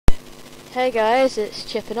Hey guys, it's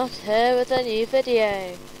Chip and Otter here with a new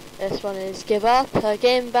video. This one is Give Up, a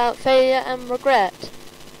game about failure and regret,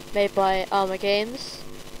 made by Armour Games.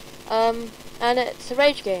 And it's a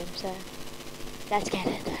rage game, so let's get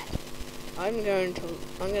into it. I'm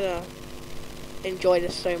gonna enjoy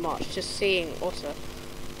this so much, just seeing Otter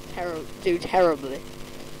do terribly.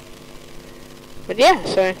 But yeah,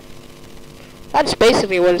 so that's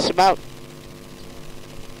basically what it's about.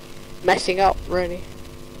 Messing up, really.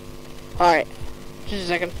 Alright, just a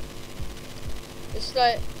second. It's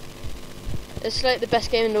like the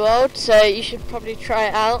best game in the world, so you should probably try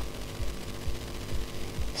it out.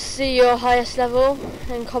 See your highest level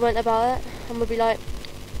and comment about it, and we'll be like,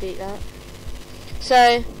 beat that.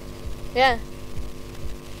 So, yeah,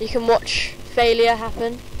 you can watch failure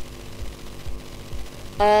happen.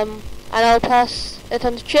 And I'll pass it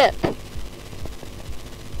on to Chip.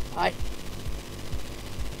 Hi.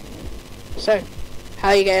 So, how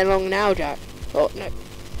are you getting along now, Jack? Oh, no.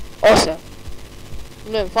 Otter.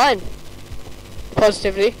 I'm doing fine.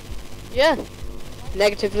 Positively? Yeah.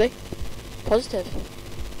 Negatively? Positive.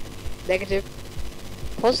 Negative?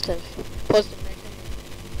 Positive. Positive,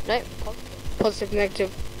 negative? No, positive. Positive,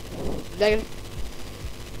 negative? Negative?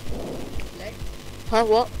 Leg? Huh,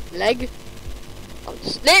 what? Leg? I'm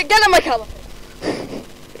just... Get on my camera!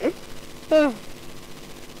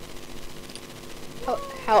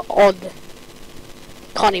 How odd.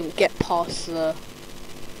 Can't even get past the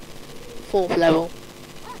 4th level.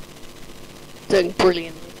 Doing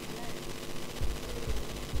brilliantly.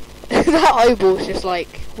 That eyeball's just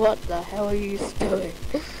like, what the hell are you doing?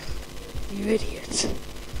 You idiot.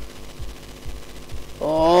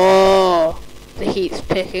 Oh, the heat's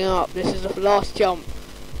picking up. This is the last jump.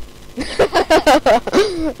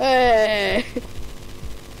 Hey.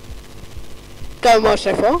 Going well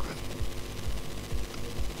so far.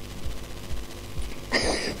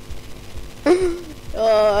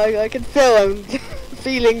 I can feel I'm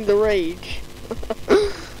feeling the rage.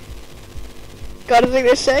 Got anything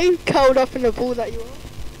to say? Curled up in the ball that you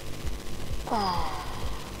are?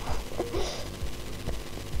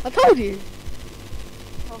 I told you.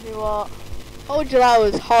 Tell me what? Told you that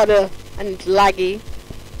was harder and laggy.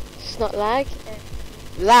 It's not lag.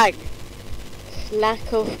 Lag. It's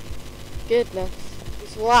lack of goodness.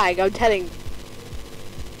 It's lag, I'm telling you.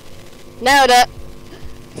 Nailed it.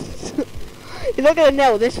 You're not gonna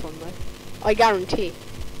nail this one though. I guarantee.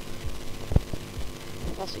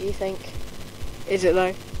 That's what you think. Is it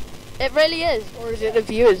though? It really is. Or is it the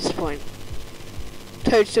viewer's point?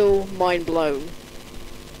 Total mind blown.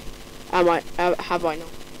 Have I not?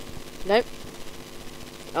 Nope.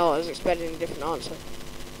 Oh, I was expecting a different answer.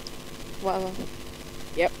 Whatever.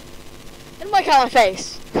 Yep. Get my camera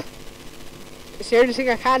face. It's the only thing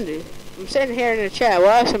I can do. I'm sitting here in a chair.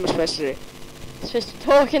 What else am I supposed to do? You're supposed to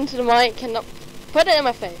talk into the mic and not put it in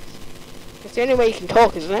my face. It's the only way you can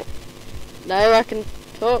talk, isn't it? No, I can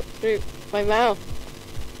talk through my mouth.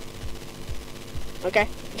 Okay.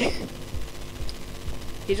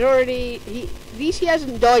 He's already... At least he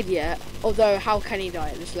hasn't died yet. Although, how can he die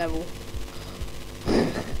at this level?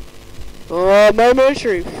 Oh, moment of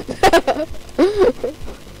truth.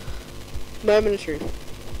 Moment of truth.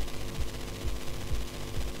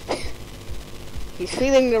 He's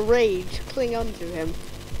feeling the rage cling onto him.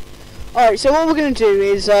 Alright, so what we're going to do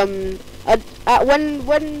is, when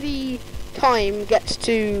the time gets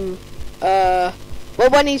to, well,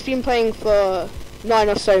 when he's been playing for 9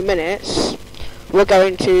 or so minutes, we're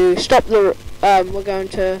going to stop the,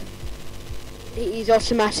 he's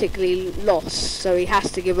automatically lost, so he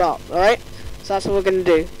has to give up, alright? So that's what we're going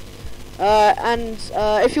to do.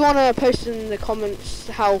 If you want to post in the comments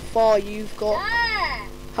how far you've got,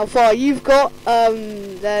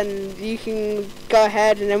 then you can go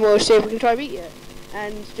ahead and then we'll see if we can try and beat you.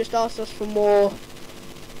 And just ask us for more,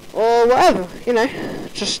 or whatever, you know,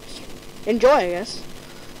 just enjoy, I guess.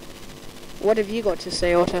 What have you got to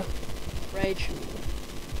say, Otter? Rage.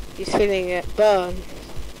 He's feeling it. Burn.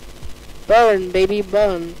 Burn, baby,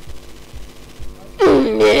 burn.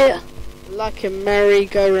 Yeah. Like a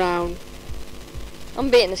merry-go-round. I'm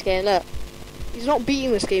beating this game, look. He's not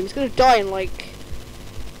beating this game, he's gonna die in like,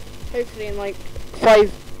 hopefully in like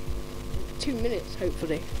 2 minutes,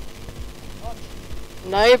 hopefully.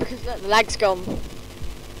 No, because look, the lag's gone.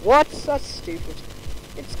 What? That's stupid.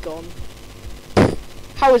 It's gone.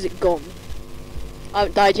 How is it gone? I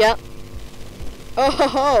haven't died yet.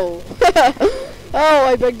 Oh, oh,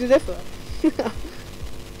 I beg to differ.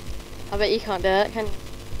 I bet you can't do it, can you?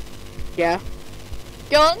 Yeah.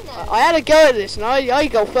 Go on then. I had a go at this and I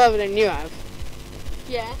go further than you have.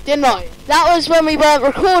 Yeah. Didn't I? That was when we weren't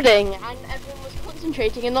recording and everyone was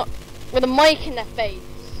concentrating and not with a mic in their face.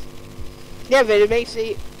 Yeah, but it makes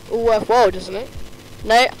it all worthwhile, doesn't it?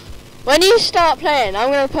 No. When you start playing,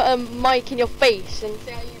 I'm going to put a mic in your face and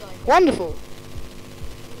see how you like it. Wonderful.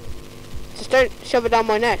 Just don't shove it down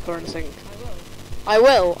my neck or anything. I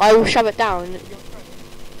will. I will shove it down your throat.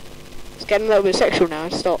 It's getting a little bit sexual now.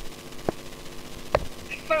 Stop.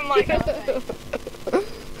 Put a mic on my face.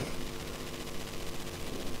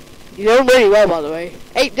 You're doing really well, by the way.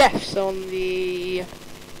 8 deaths on the, I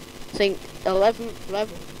think, 11th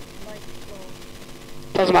level.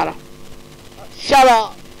 Doesn't matter. Shut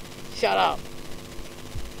up! Shut up.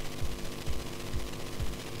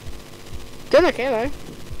 Doing okay though.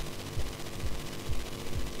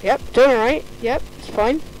 Yep, doing alright. Yep, it's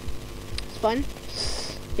fine. It's fine.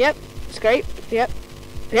 Yep, it's great. Yep.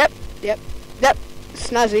 Yep. Yep. Yep.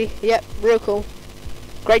 Snazzy. Yep, real cool.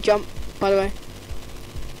 Great jump, by the way.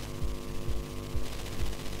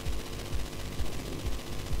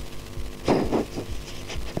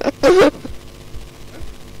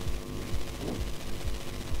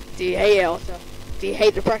 Do you hate it, Otter? Do you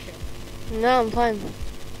hate the pressure? No, I'm fine.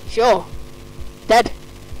 Sure. Dead.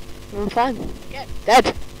 I'm fine. Get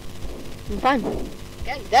dead. I'm fine.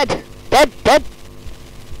 Get dead. Dead. Dead.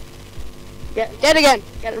 Get dead again.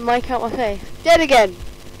 Get the mic out my face. Dead again.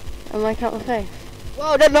 A mic out my face.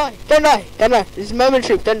 Whoa! Don't die. Don't die. Don't die. This is a moment of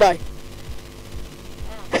truth. Don't die.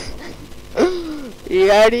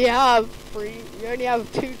 You only have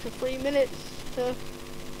 2 to 3 minutes to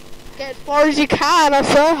get as far as you can,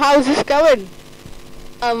 Otter. How's this going?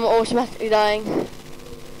 I'm automatically dying.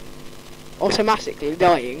 Automatically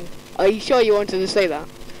dying? Are you sure you wanted to say that?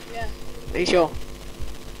 Yeah. Are you sure?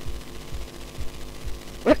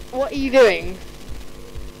 What are you doing?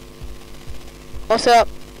 Otter,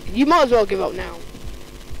 you might as well give up now.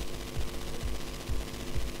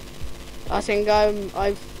 I think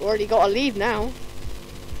I've already got a lead now. I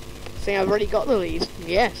think I've already got the lead.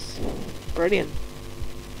 Yes. Brilliant.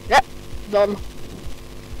 Yep. Done.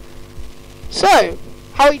 So,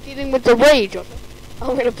 how are you dealing with the rage, Otter?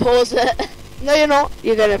 I'm gonna pause it. No, you're not.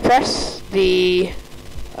 You're gonna press the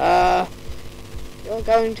you're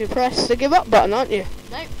going to press the give up button, aren't you?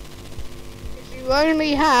 No. Because you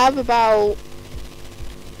only have about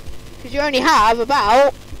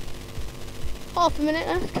half a minute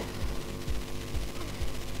left.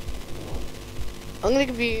 I'm gonna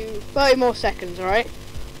give you 30 more seconds, alright?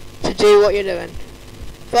 To do what you're doing.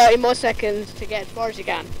 30 more seconds to get as far as you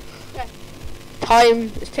can. Okay.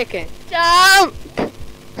 Time is ticking. Jump!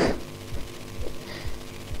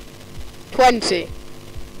 20.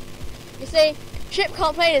 You see, Chip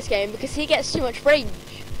can't play this game because he gets too much rage.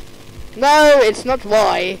 No, it's not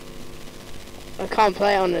why. I can't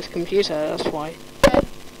play it on this computer, that's why.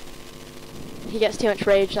 He gets too much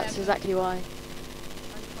rage, that's exactly why.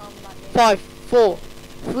 5, 4,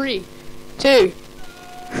 3, 2.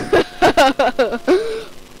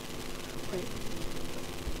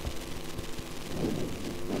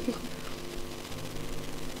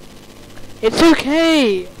 It's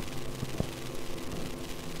okay.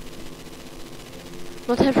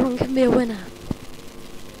 Not everyone can be a winner.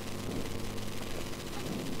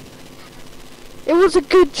 It was a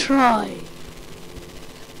good try.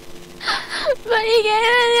 But you gave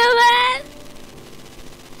it your best.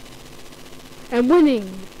 And winning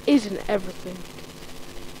isn't everything.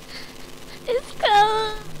 It's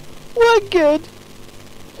cool. We're good.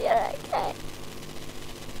 You're okay.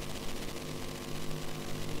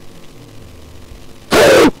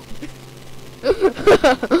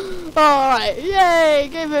 Alright, yay,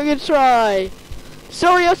 gave it a good try.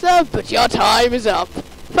 Sorry yourself, but your time is up.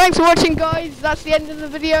 Thanks for watching, guys. That's the end of the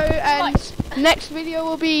video, and next video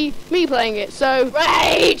will be me playing it, so...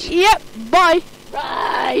 Rage! Yep, bye.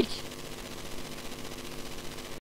 Rage!